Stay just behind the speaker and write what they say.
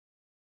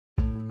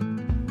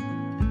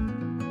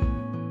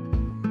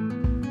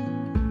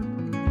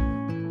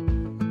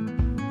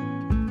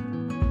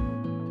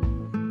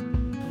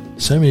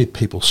So many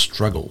people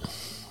struggle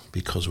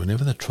because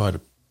whenever they try to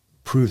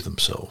prove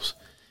themselves,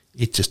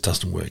 it just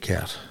doesn't work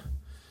out.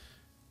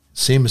 It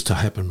seems to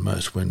happen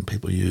most when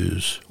people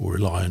use or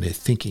rely on their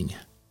thinking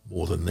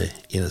more than their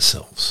inner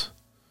selves.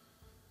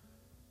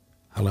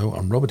 Hello,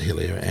 I'm Robert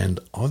Hillier, and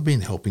I've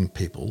been helping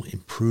people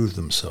improve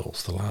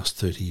themselves the last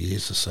 30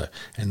 years or so.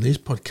 And these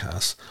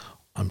podcasts,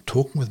 I'm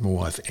talking with my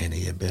wife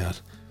Annie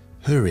about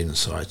her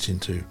insights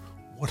into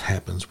what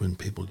happens when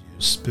people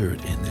use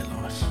spirit in their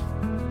life.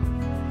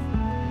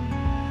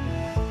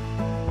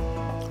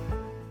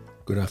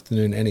 Good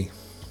afternoon, Annie.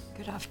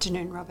 Good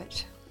afternoon,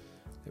 Robert.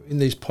 In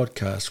these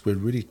podcasts, we're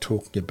really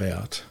talking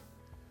about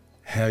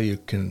how you,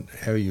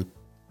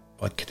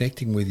 by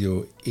connecting with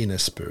your inner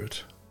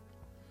spirit,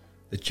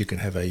 that you can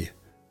have a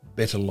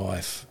better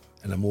life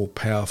and a more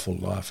powerful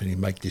life, and you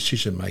make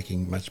decision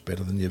making much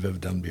better than you've ever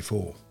done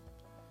before.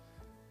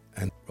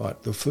 And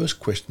right, the first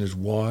question is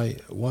why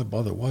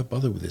bother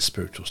with this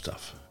spiritual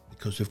stuff?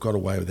 Because we've got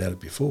away without it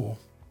before.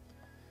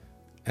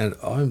 And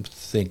I'm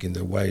thinking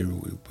the way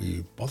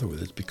we bother with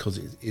it is because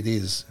it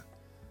is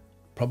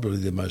probably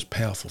the most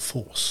powerful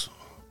force.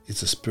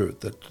 It's a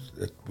spirit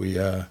that we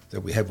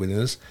have within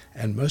us,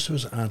 and most of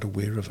us aren't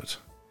aware of it.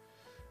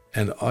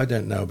 And I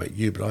don't know about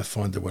you, but I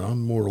find that when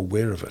I'm more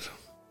aware of it,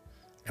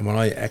 and when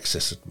I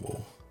access it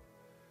more,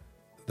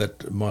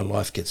 that my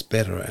life gets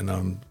better and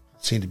I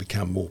seem to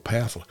become more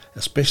powerful,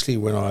 especially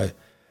when I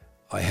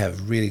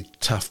have really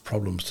tough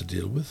problems to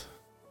deal with,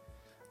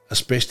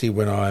 especially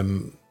when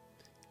I'm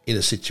in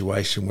a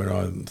situation where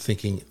I'm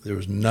thinking there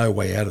is no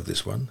way out of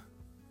this one.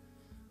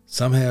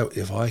 Somehow,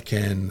 if I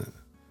can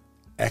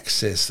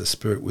access the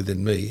spirit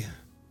within me,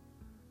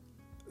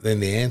 then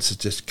the answers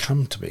just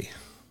come to me.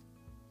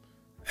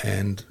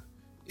 And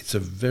it's a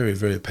very,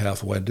 very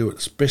powerful way to do it,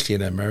 especially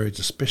in our marriage,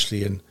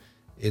 especially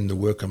in the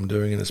work I'm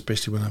doing, and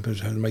especially when I'm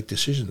having to make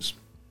decisions.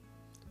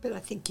 But I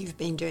think you've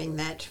been doing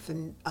that for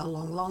a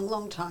long, long,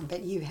 long time,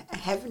 but you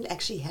haven't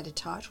actually had a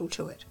title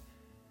to it.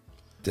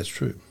 That's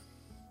true.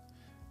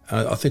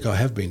 I think I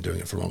have been doing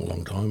it for a long,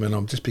 long time, and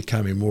I'm just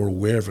becoming more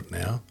aware of it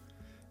now.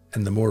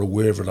 And the more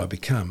aware of it I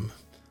become,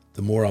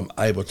 the more I'm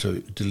able to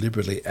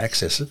deliberately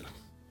access it.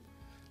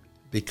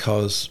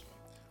 Because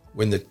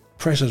when the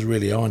pressure's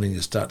really on and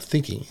you start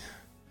thinking,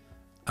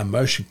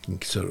 emotion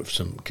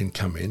can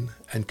come in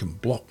and can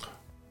block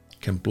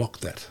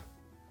that.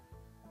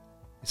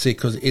 See,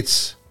 because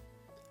it's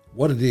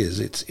what it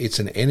is. It's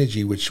an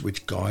energy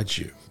which guides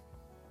you.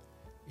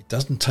 It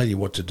doesn't tell you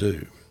what to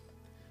do.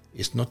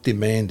 It's not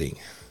demanding.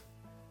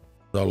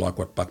 I like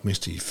what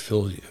Buckminster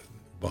Full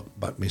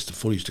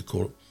used to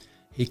call it.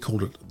 He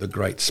called it the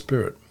Great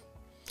Spirit.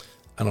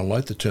 And I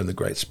like the term the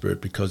Great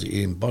Spirit because it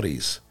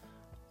embodies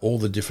all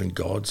the different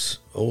gods,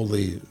 all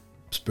the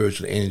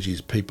spiritual energies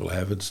people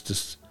have. It's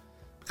just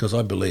because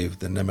I believe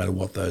that no matter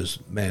what those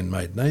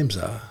man-made names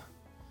are,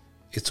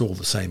 it's all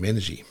the same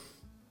energy.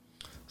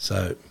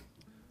 So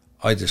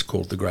I just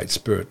call it the Great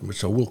Spirit,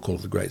 which I will call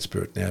it the Great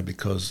Spirit now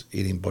because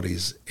it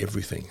embodies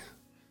everything.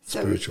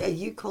 So spiritual. Are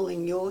you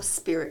calling your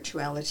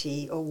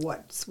spirituality or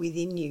what's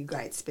within you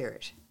Great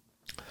Spirit?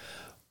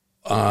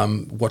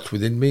 What's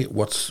within me,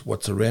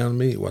 what's around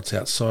me, what's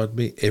outside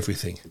me,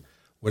 everything.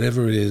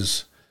 Whatever it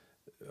is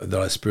that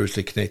I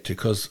spiritually connect to,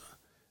 because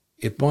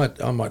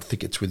I might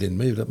think it's within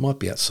me, but it might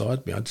be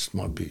outside me. I just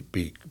might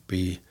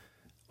be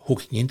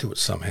hooking into it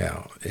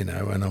somehow, and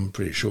I'm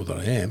pretty sure that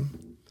I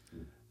am.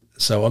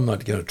 So I'm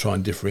not going to try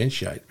and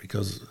differentiate,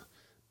 because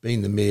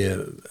being the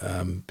mere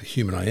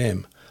human I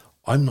am,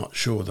 I'm not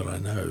sure that I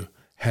know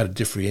how to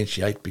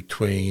differentiate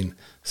between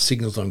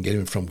signals I'm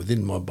getting from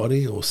within my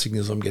body or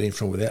signals I'm getting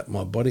from without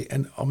my body,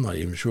 and I'm not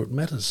even sure it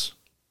matters.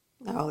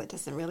 No, it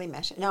doesn't really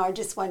matter. No, I'm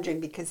just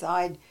wondering because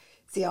I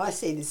see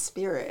the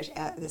spirit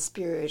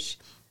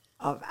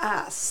of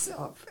us,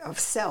 of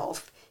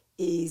self,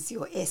 is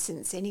your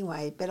essence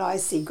anyway, but I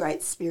see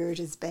Great Spirit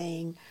as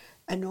being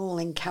an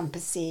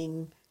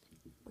all-encompassing,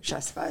 which I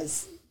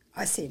suppose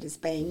I see it as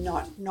being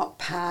not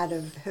part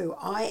of who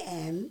I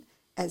am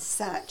as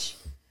such,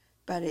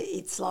 but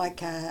it's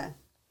like an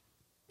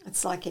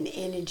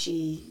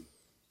energy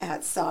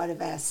outside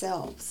of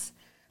ourselves.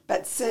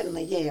 But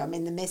certainly, yeah, I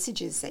mean, the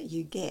messages that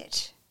you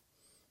get,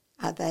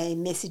 are they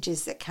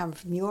messages that come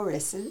from your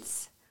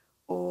essence,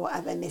 or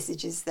are they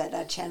messages that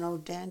are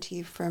channeled down to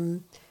you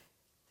from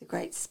the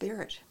Great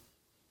Spirit?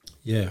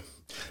 Yeah,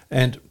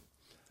 and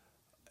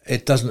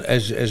it doesn't,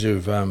 as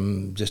you've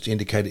just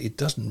indicated, it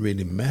doesn't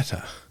really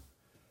matter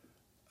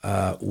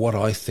what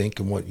I think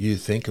and what you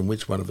think and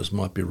which one of us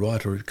might be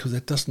right, or because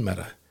that doesn't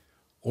matter.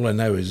 All I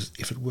know is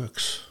if it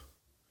works,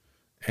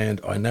 and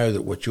I know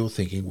that what you're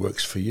thinking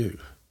works for you,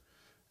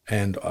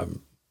 and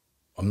I'm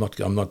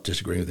not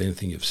disagreeing with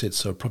anything you've said,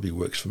 so it probably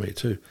works for me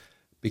too,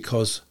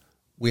 because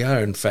we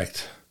are in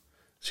fact.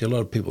 See, a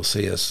lot of people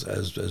see us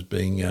as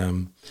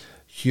being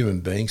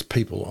human beings,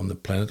 people on the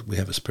planet. We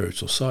have a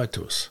spiritual side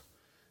to us.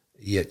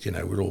 Yet,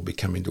 we're all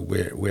becoming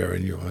aware,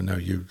 and I know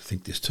you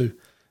think this too.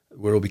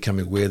 We're all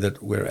becoming aware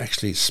that we're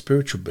actually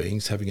spiritual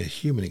beings having a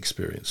human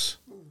experience.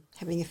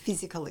 Having a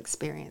physical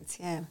experience,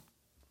 yeah.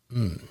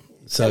 Mm. Yeah.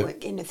 So we're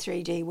in a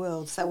 3D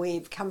world. So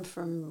we've come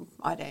from,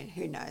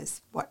 who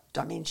knows what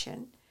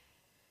dimension.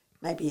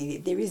 Maybe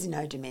there is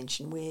no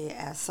dimension where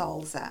our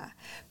souls are.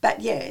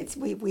 But yeah,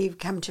 we've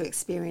come to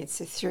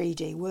experience a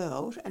 3D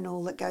world and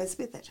all that goes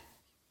with it.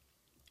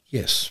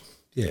 Yes,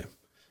 yeah.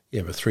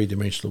 Yeah, a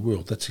three-dimensional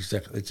world. That's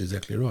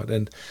exactly right.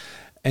 And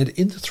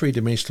in the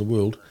three-dimensional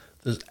world,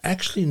 there's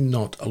actually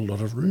not a lot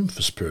of room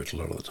for spirit a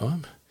lot of the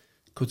time,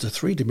 because the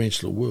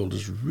three-dimensional world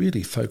is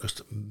really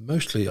focused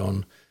mostly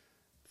on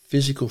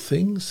physical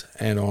things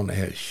and on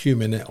our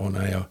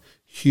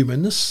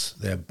humanness,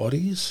 our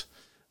bodies,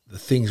 the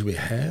things we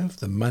have,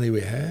 the money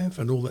we have,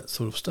 and all that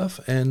sort of stuff.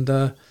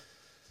 And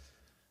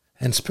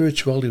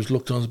spirituality was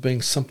looked on as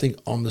being something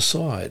on the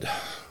side,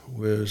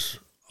 whereas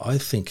I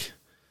think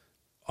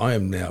I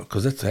am now,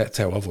 because that's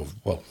how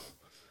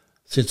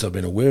since I've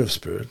been aware of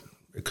spirit,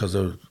 because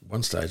at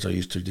one stage I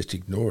used to just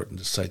ignore it and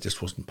just say it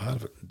just wasn't part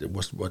of it. It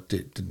wasn't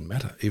didn't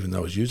matter, even though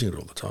I was using it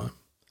all the time.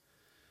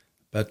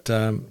 But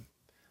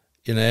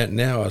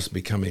now as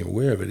becoming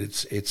aware of it,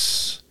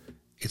 it's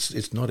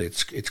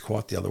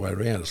quite the other way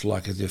around. It's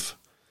like as if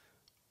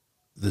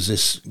there's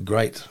this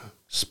great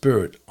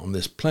spirit on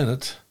this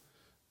planet,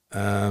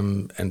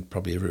 and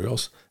probably everywhere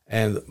else,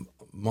 and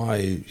my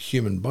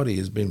human body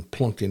has been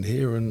plonked in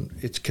here, and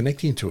it's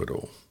connecting to it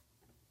all.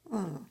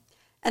 Mm.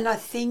 And I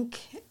think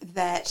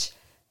that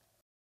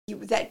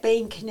that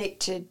being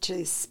connected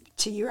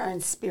to your own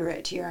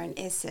spirit, your own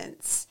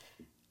essence,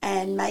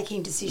 and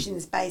making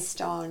decisions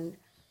based on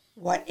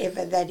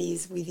whatever that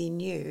is within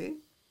you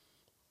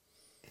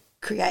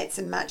creates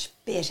a much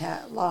better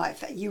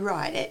life. You're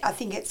right. I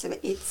think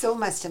it's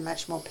almost a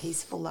much more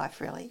peaceful life,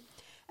 really.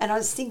 And I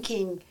was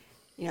thinking,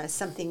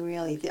 something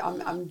really.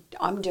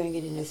 I'm doing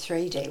it in a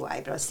 3D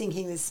way, but I was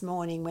thinking this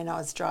morning when I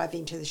was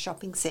driving to the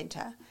shopping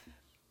centre,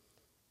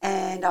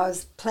 and I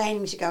was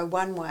planning to go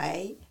one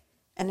way,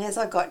 and as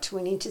I got to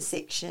an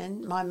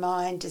intersection, my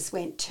mind just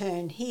went,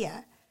 turn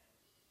here.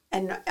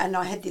 And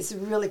I had this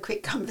really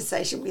quick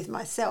conversation with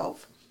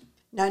myself.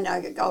 No,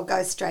 I'll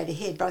go straight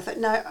ahead. But I thought,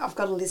 no, I've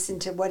got to listen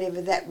to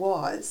whatever that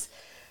was,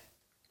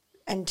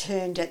 and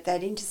turned at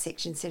that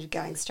intersection instead of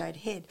going straight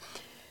ahead.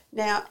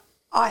 Now,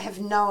 I have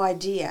no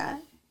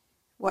idea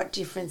what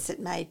difference it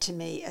made to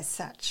me as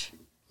such.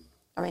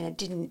 I mean, it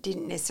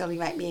didn't necessarily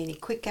make me any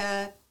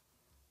quicker.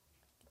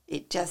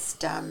 It just,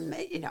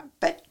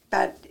 but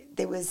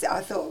there was,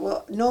 I thought,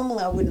 well,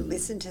 normally I wouldn't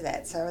listen to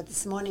that. So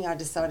this morning I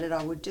decided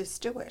I would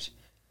just do it.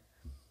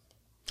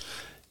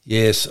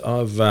 Yes,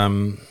 I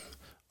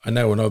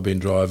know when I've been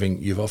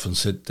driving, you've often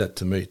said that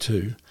to me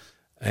too,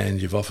 and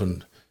you've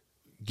often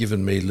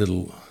given me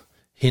little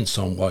hints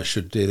on why I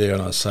should do there,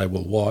 and I say,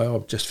 well, why? Oh,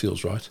 it just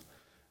feels right.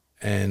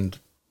 And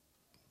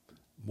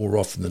more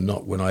often than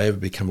not, when I ever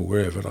become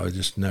aware of it, I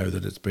just know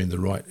that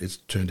it's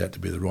turned out to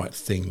be the right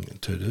thing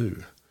to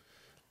do.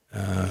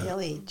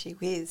 Really, gee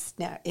whiz.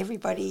 Now,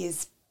 everybody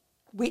is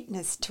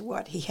witness to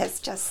what he has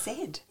just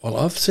said. Well,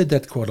 I've said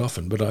that quite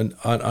often, but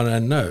I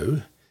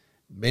know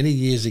many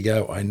years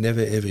ago I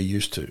never ever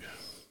used to.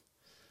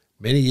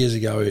 Many years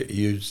ago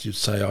you'd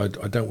say, I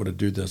don't want to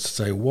do this.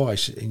 I'd say, why?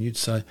 And you'd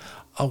say,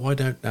 oh, I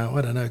don't know,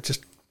 it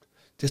just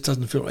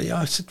doesn't feel right.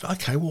 Yeah, I said,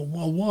 okay, well,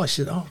 why?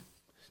 She said, oh,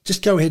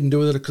 just go ahead and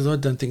do it because I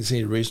don't think there's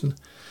any reason.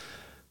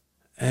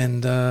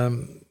 And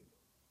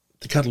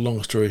to cut a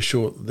long story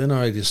short, then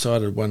I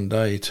decided one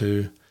day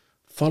to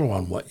follow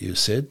on what you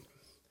said.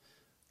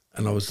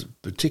 And I was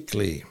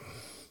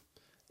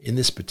in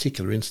this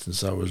particular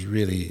instance, I was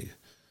really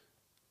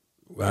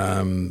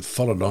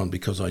followed on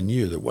because I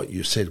knew that what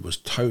you said was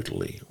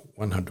totally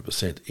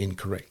 100%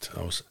 incorrect.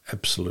 I was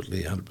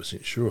absolutely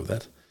 100% sure of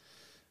that.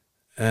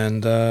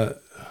 And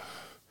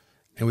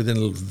within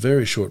a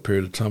very short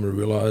period of time, I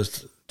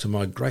realised, to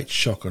my great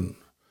shock and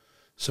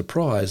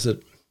surprise,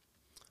 that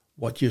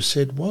what you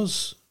said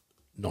was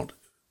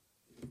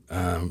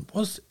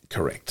was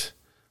correct.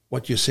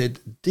 What you said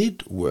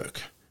did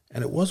work,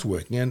 and it was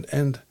working,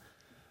 and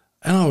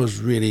I was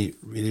really,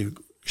 really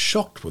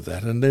shocked with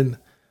that. And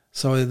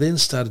so I then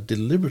started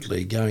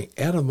deliberately going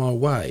out of my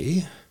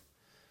way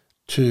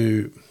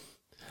to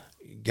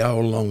go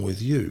along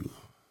with you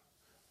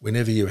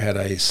whenever you had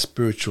a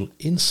spiritual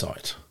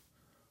insight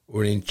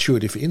or an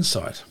intuitive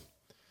insight.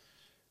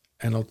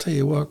 And I'll tell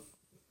you what,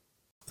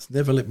 it's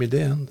never let me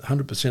down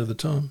 100% of the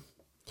time.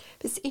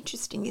 It's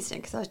interesting, isn't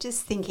it? Because I was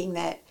just thinking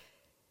that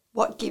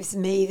what gives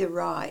me the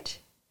right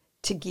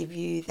to give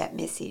you that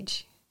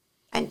message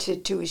and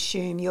to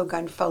assume you're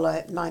going to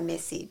follow my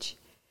message.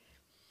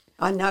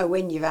 I know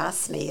when you've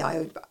asked me,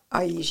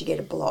 I usually get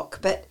a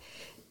block, but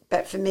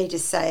for me to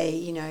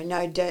say,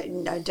 no,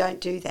 don't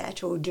do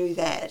that or do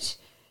that,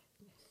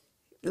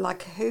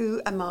 like,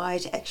 who am I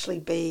to actually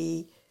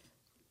be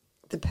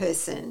the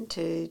person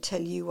to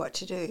tell you what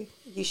to do?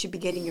 You should be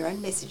getting your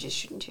own messages,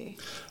 shouldn't you?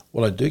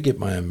 Well, I do get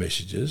my own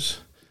messages,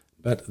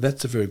 but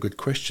that's a very good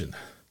question.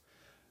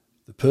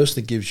 The person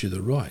that gives you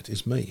the right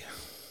is me.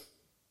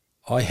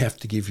 I have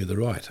to give you the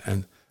right,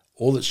 and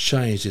all that's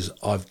changed is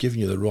I've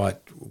given you the right,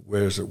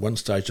 whereas at one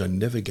stage I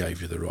never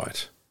gave you the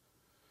right.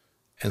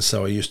 And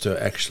so I used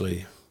to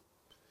actually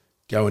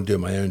go and do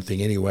my own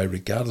thing anyway,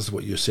 regardless of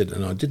what you said,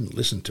 and I didn't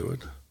listen to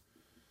it.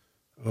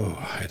 Oh,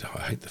 I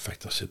hate the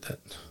fact I said that.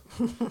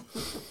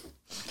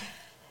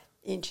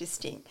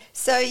 Interesting.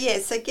 So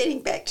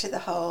getting back to the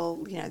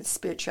whole, the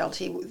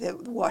spirituality,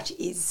 what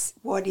is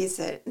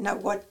it?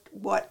 No,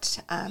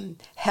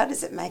 how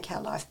does it make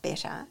our life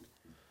better?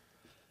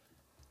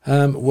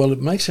 Well,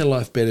 it makes our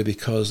life better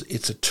because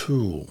it's a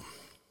tool,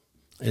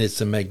 and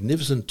it's a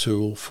magnificent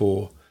tool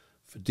for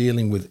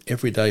dealing with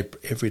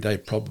everyday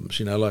problems.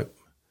 Like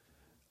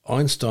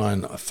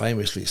Einstein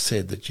famously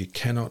said that you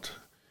cannot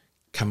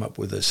come up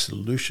with a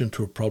solution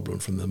to a problem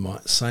from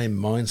the same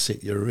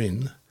mindset you're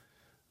in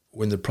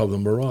when the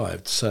problem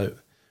arrived. So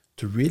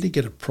to really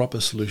get a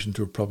proper solution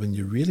to a problem,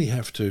 you really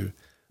have to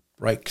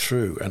break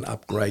through and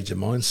upgrade your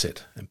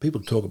mindset. And people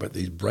talk about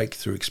these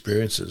breakthrough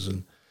experiences,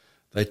 and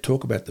they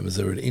talk about them as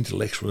they're an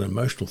intellectual and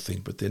emotional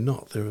thing, but they're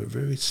not. They're a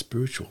very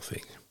spiritual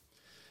thing.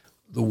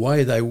 The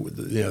way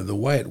the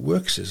way it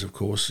works is, of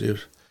course,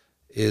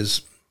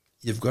 is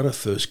you've got to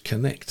first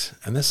connect,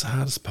 and that's the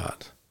hardest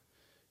part.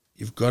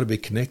 You've got to be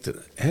connected.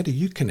 How do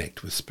you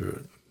connect with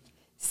spirit?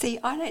 See,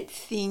 I don't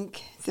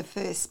think the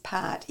first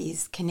part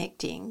is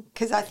connecting,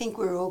 because I think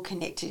we're all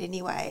connected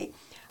anyway.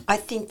 I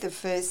think the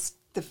first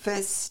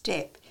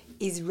step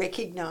is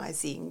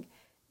recognising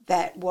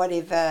that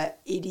whatever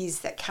it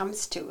is that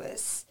comes to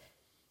us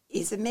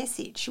is a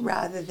message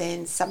rather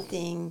than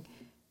something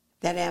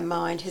that our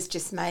mind has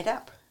just made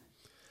up.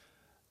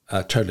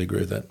 I totally agree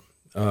with that.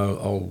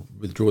 I'll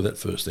withdraw that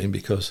first thing,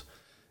 because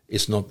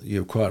it's not,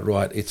 you're quite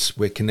right,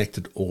 we're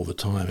connected all the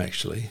time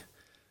actually,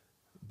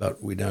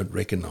 but we don't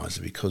recognise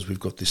it because we've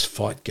got this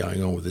fight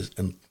going on with this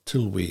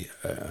until we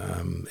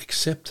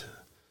accept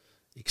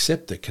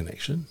the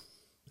connection,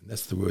 and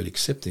that's the word,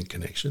 accepting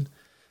connection.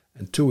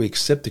 Until we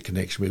accept the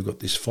connection, we've got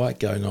this fight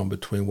going on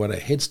between what our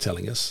head's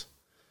telling us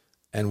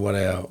and what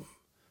our,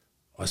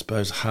 I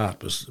suppose,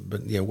 heart was,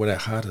 but what our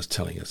heart is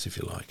telling us, if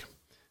you like,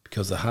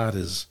 because the heart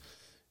is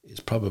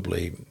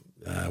probably,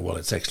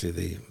 it's actually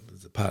the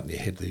part in your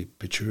head, the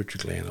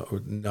pituitary gland,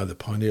 or no, the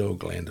pineal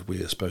gland,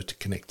 we are supposed to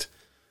connect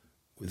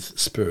with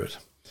spirit.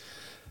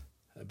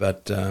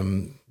 But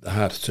the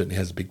heart certainly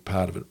has a big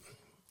part of it.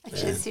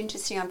 Actually, it's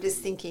interesting. I'm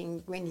just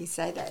thinking when you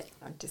say that,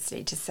 I just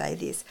need to say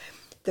this.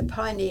 The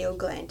pineal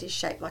gland is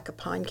shaped like a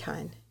pine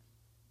cone.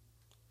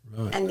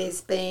 Right. And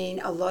there's been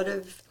a lot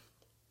of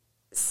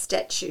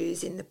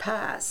statues in the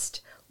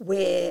past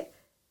where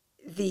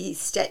the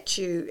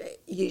statue,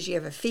 usually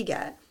of a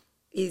figure,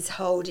 is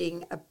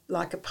holding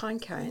like a pine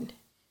cone.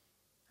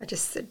 I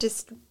just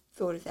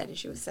thought of that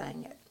as you were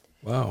saying it.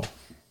 Wow.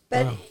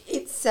 But wow.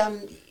 It's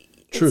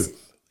true.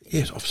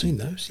 Yes, I've seen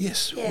those.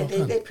 Yes. Yeah,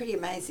 well they're pretty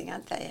amazing,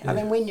 aren't they? Yeah. I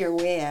mean, when you're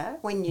aware,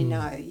 when you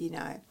know, you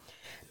know.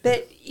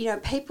 But,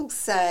 people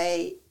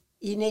say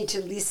you need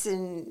to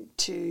listen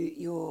to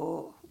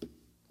your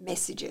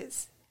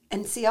messages.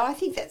 And see, I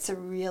think that's a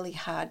really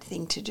hard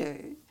thing to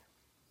do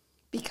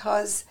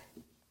because,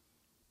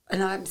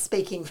 and I'm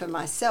speaking for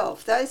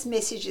myself, those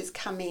messages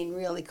come in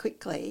really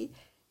quickly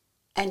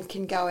and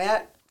can go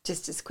out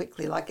just as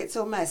quickly. Like it's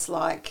almost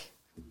like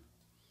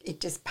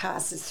it just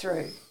passes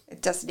through.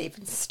 It doesn't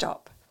even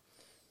stop.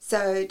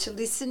 So to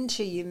listen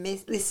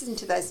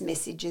to those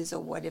messages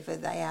or whatever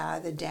they are,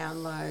 the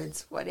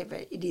downloads, whatever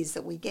it is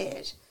that we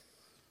get,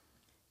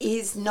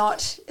 is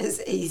not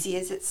as easy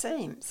as it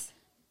seems.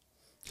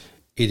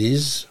 It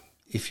is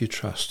if you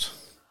trust.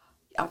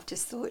 I've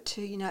just thought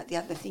too, the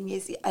other thing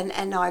is,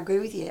 and I agree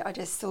with you, I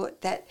just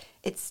thought that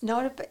it's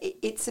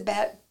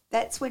about,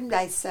 that's when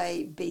they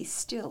say be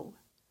still.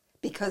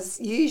 Because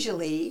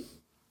usually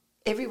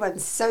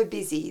everyone's so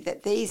busy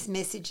that these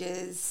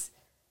messages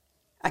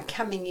are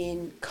coming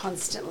in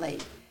constantly.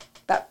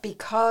 But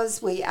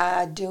because we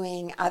are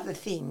doing other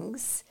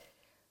things,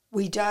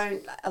 we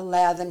don't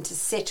allow them to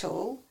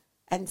settle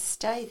and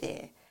stay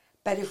there.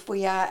 But if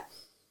we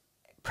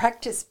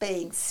practice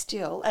being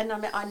still, and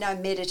I know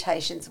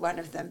meditation's one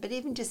of them, but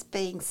even just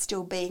being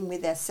still, being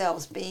with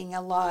ourselves, being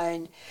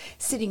alone,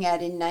 sitting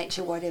out in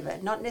nature, whatever,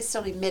 not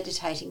necessarily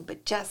meditating,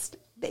 but just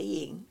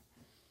being,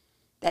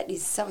 that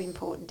is so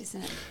important,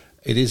 isn't it?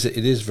 It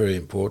is very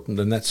important,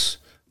 and that's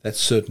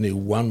certainly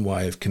one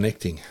way of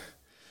connecting.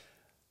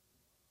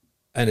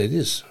 And it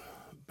is.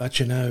 But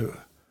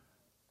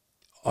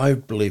I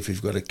believe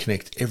we've got to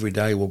connect every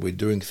day while we're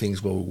doing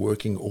things, while we're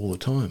working all the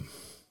time.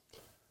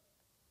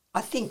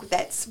 I think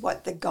that's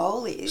what the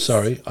goal is.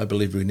 Sorry, I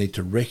believe we need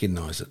to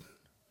recognise it,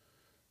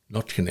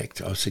 not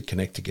connect. I said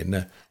connect again.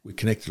 No, we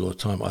connect all the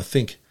time. I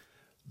think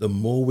the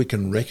more we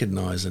can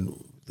recognise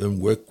and then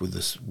work with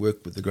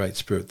the Great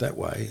Spirit that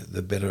way,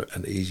 the better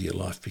and easier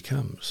life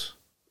becomes.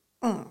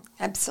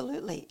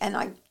 Absolutely. And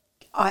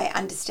I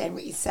understand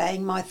what you're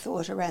saying. My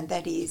thought around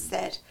that is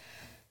that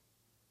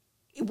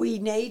we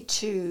need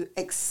to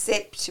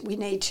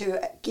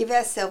give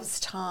ourselves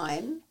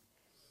time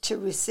to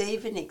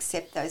receive and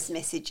accept those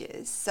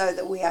messages so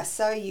that we are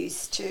so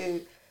used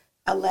to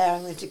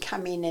allowing them to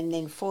come in and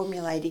then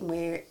formulating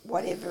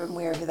whatever and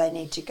wherever they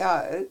need to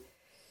go.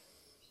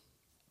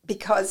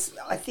 Because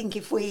I think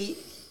if we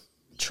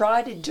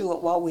try to do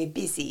it while we're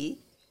busy,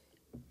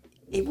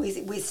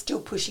 we're still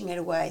pushing it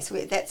away. So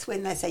that's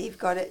when they say you've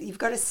got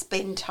to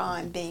spend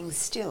time being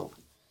still.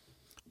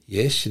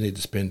 Yes, you need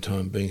to spend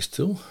time being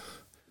still.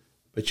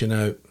 But,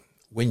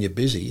 when you're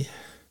busy,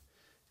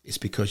 it's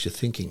because you're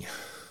thinking.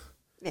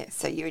 Yeah,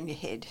 so you're in your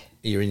head.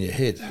 You're in your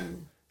head.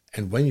 Mm.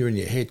 And when you're in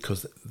your head,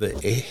 because the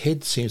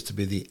head seems to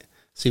be the...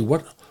 See,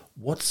 what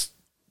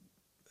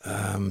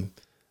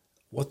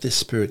this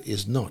spirit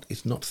is not,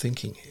 it's not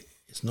thinking.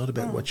 It's not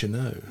about what you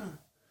know. Mm.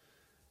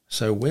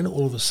 So when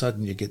all of a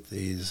sudden you get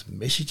these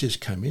messages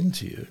come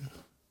into you,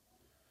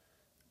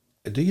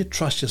 do you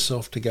trust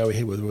yourself to go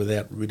ahead with it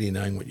without really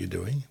knowing what you're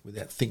doing,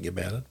 without thinking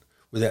about it,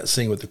 without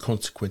seeing what the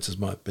consequences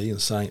might be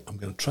and saying, I'm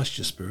going to trust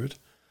your spirit,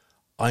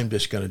 I'm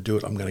just going to do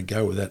it, I'm going to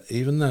go with that,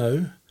 even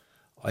though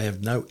I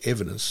have no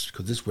evidence,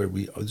 because this is where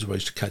I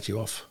used to cut you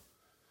off.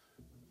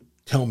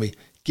 Tell me,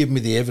 give me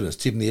the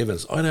evidence,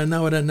 I don't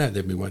know,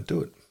 then we won't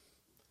do it.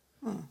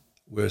 Hmm.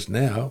 Whereas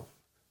now,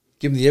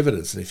 give me the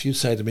evidence, and if you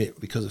say to me,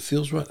 because it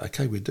feels right,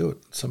 okay, we do it.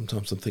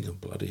 Sometimes I'm thinking,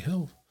 bloody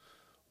hell,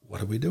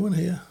 what are we doing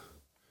here?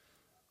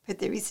 But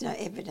there is no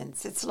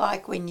evidence. It's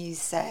like when you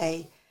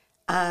say,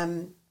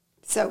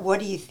 so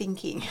what are you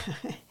thinking?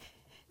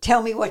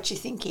 Tell me what you're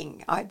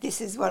thinking. This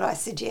is what I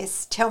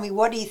suggest. Tell me,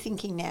 what are you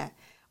thinking now?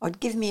 Or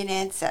give me an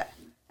answer.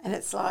 And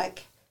it's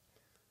like,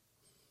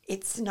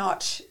 it's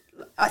not...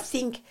 I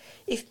think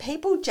if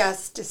people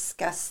just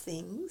discuss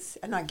things,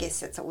 and I guess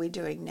that's what we're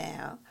doing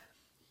now,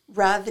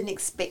 rather than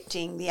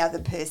expecting the other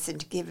person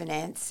to give an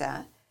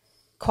answer,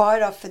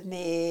 quite often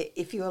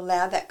if you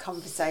allow that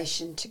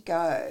conversation to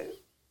go,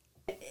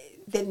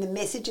 then the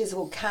messages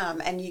will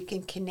come and you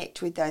can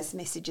connect with those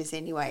messages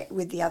anyway,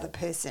 with the other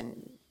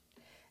person,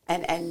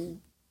 and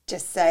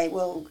just say,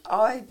 well,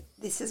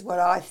 this is what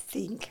I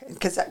think,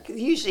 because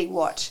usually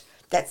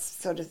that's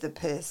sort of the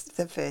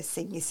first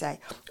thing you say,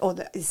 or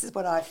this is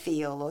what I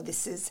feel, or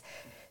this is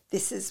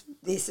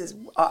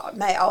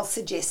I'll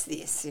suggest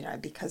this,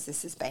 because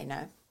this has been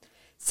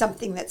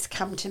something that's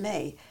come to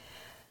me.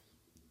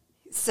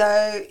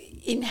 So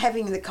in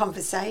having the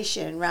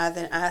conversation,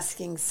 rather than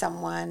asking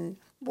someone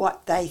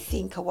what they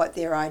think or what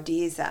their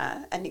ideas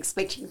are and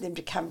expecting them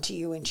to come to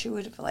you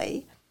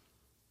intuitively,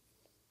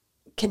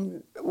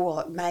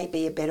 it may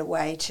be a better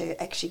way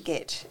to actually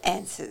get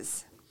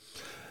answers.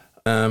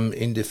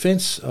 In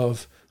defence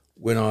of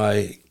when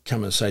I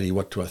come and say to you,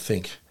 what do I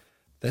think?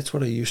 That's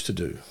what I used to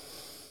do.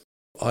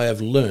 I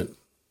have learnt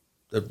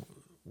that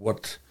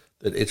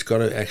it's got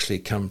to actually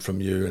come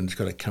from you, and it's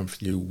got to come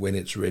from you when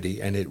it's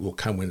ready, and it will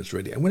come when it's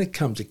ready. And when it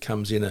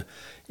comes in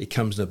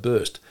a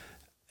burst.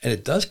 And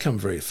it does come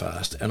very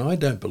fast, and I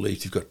don't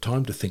believe you've got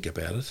time to think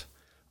about it.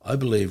 I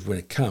believe when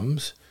it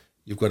comes,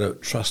 you've got to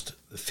trust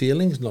the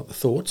feelings, not the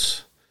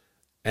thoughts,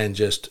 and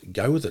just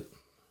go with it.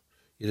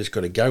 You just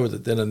got to go with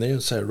it then and there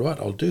and say, right,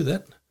 I'll do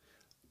that.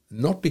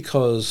 Not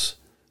because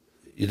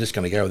you're just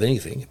going to go with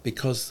anything,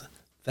 because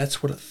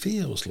that's what it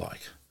feels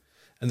like.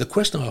 And the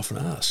question I often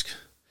ask,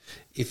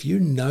 if you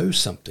know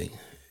something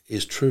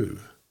is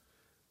true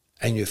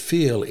and you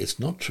feel it's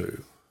not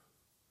true,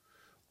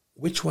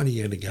 which one are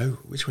you going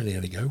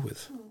to go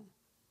with?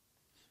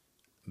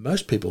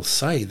 Most people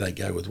say they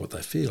go with what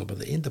they feel, but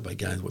they end up by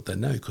going with what they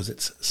know because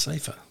it's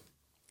safer.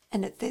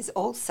 And there's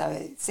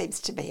also seems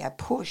to be a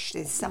push.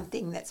 There's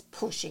something that's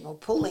pushing or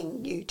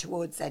pulling you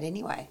towards that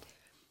anyway.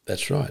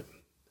 That's right,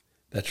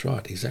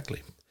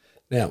 exactly.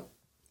 Now,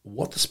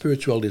 what the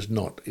spirituality is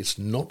not, it's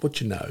not what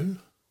you know,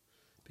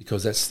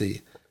 because that's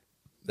the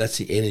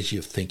energy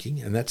of thinking,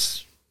 and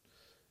that's...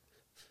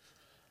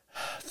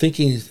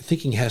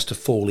 Thinking has to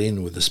fall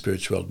in with the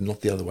spirituality,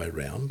 not the other way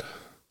around.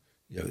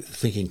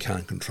 Thinking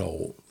can't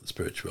control the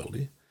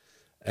spirituality.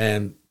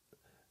 And,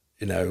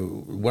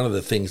 one of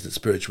the things that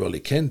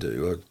spirituality can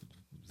do, or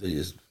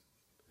is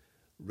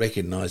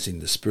recognising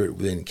the spirit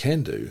within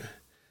can do,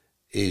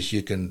 is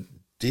you can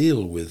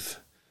deal with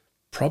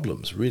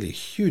problems, really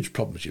huge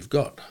problems you've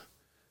got,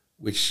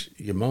 which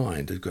your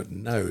mind has got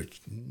no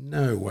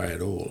way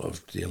at all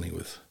of dealing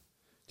with.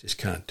 Just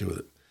can't do with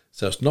it.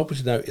 So it's not what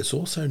you know, it's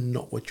also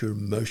not what you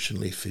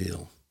emotionally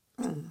feel.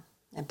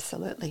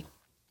 Absolutely.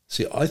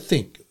 See, I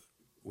think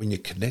when you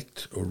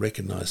connect or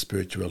recognise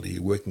spirituality,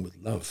 you're working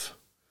with love.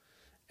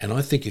 And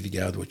I think if you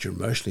go with what you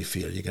emotionally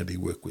feel, you're going to be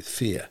work with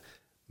fear.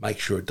 Make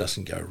sure it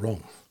doesn't go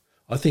wrong.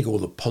 I think all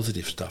the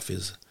positive stuff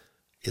is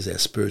their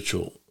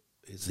spiritual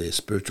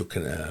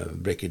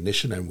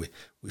recognition, and we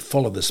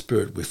follow the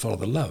spirit, we follow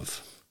the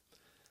love.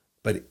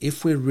 But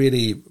if we're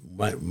really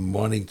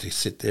wanting to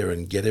sit there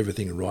and get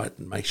everything right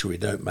and make sure we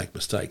don't make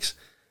mistakes,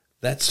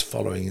 that's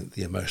following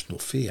the emotional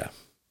fear.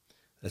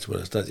 That's what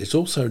it does. It's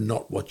also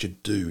not what you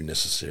do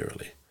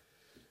necessarily.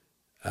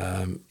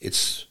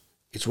 It's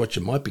what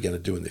you might be going to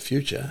do in the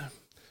future,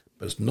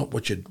 but it's not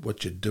what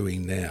you're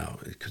doing now,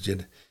 because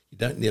you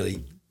don't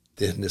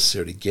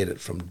necessarily get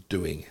it from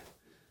doing.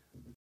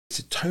 It's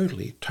a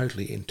totally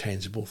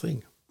intangible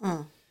thing.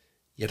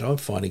 Yet I'm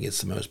finding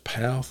it's the most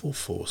powerful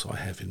force I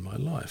have in my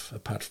life,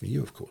 apart from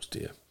you, of course,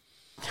 dear.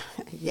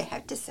 You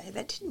had to say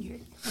that, didn't you?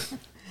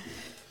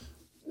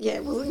 Yeah,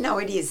 well, no,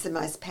 it is the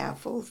most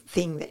powerful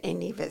thing that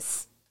any of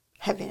us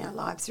have in our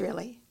lives,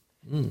 really.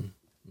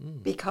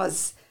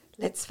 Because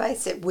let's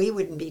face it, we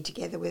wouldn't be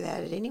together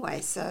without it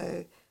anyway.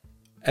 So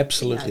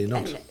absolutely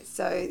not. And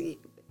so,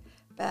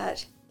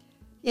 but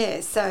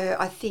yeah. So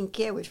I think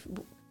I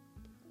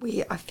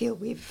feel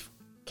we've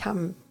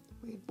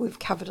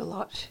covered a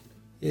lot.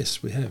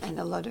 Yes, we have. And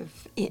a lot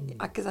of,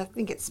 because I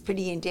think it's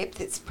pretty in depth.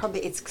 There's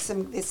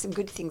some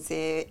good things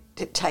there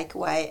to take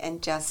away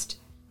and just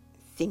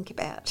think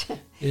about.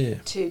 Yeah.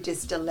 To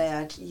just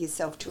allow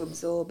yourself to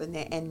absorb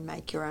and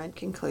make your own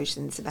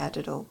conclusions about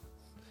it all.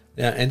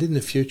 Now, and in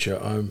the future,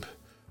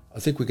 I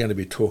think we're going to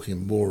be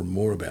talking more and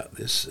more about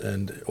this,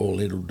 and all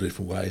in all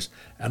different ways.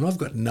 And I've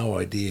got no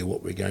idea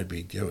what we're going to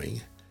be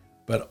doing,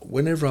 but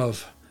whenever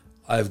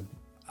I've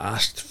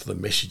asked for the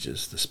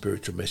messages, the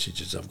spiritual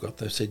messages I've got,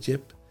 they've said,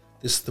 "Yep,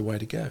 this is the way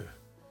to go.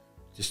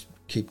 Just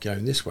keep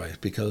going this way,"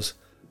 because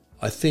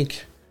I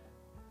think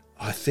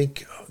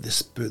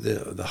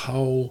the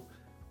whole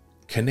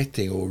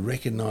connecting or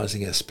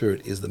recognizing our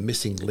spirit is the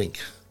missing link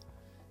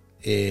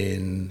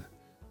in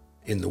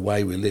the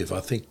way we live. I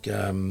think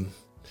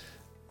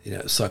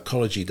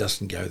psychology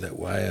doesn't go that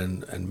way,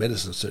 and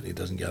medicine certainly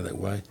doesn't go that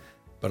way.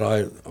 But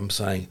I'm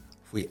saying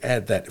if we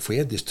add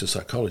this to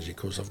psychology, of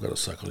course I've got a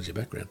psychology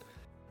background.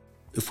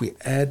 If we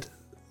add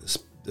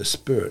the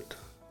spirit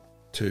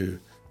to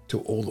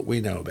all that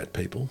we know about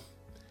people,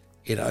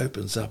 it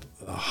opens up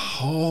a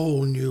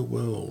whole new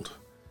world,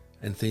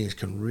 and things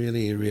can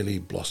really, really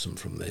blossom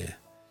from there.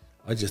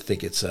 I just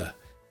think it's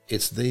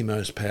the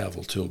most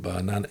powerful tool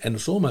bar none, and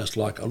it's almost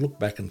like I look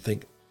back and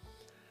think,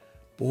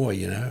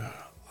 boy,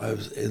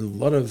 a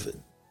lot of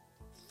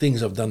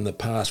things I've done in the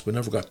past,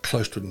 whenever I got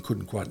close to it and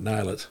couldn't quite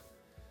nail it,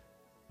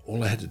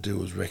 all I had to do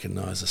was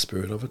recognise the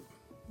spirit of it.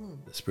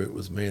 The spirit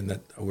was me, and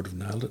that I would have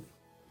nailed it.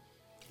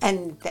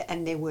 And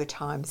there were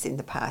times in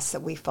the past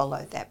that we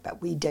followed that,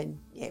 but we didn't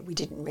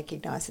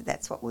recognise that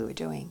that's what we were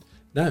doing.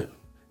 No.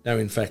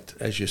 In fact,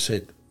 as you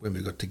said, when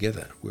we got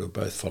together, we were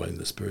both following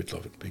the spirit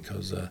of it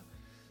because it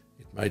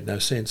made no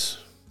sense.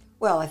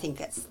 Well, I think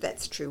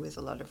that's true with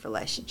a lot of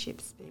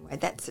relationships. Anyway,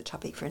 that's a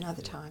topic for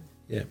another time.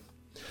 Yeah.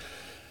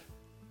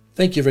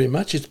 Thank you very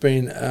much. It's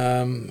been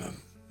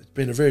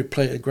a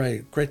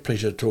great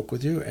pleasure to talk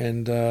with you,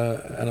 and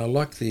I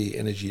like the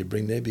energy you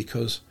bring there,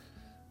 because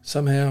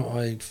somehow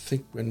I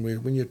think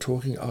when you're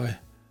talking,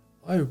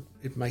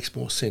 it makes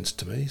more sense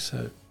to me.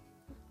 So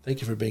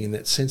thank you for bringing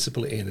that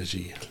sensible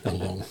energy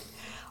along.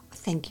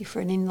 Thank you for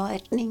an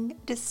enlightening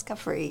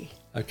discovery.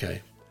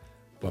 Okay.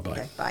 Bye-bye.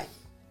 Okay, bye.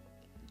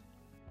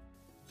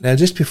 Now,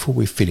 just before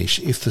we finish,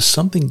 if there's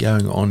something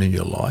going on in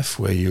your life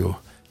where you're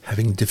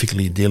having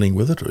difficulty dealing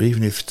with it, or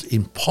even if it's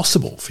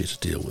impossible for you to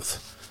deal with,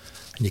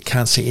 and you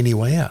can't see any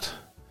way out,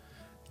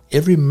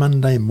 every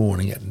Monday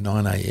morning at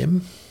 9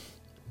 a.m.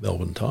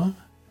 Melbourne time,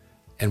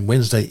 and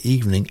Wednesday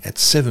evening at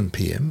 7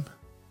 p.m.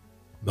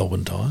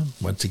 Melbourne time,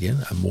 once again,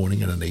 a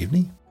morning and an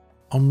evening,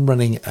 I'm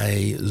running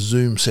a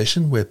Zoom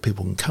session where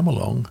people can come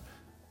along,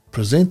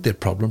 present their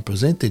problem,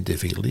 present their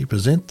difficulty,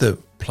 present the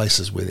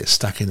places where they're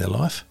stuck in their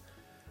life,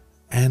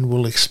 and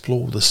we'll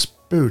explore the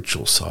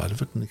spiritual side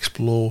of it and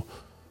explore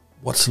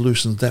what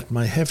solutions that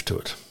may have to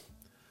it.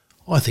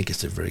 I think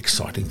it's a very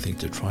exciting thing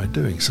to try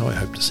doing, so I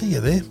hope to see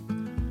you there.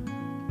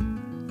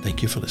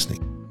 Thank you for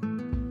listening.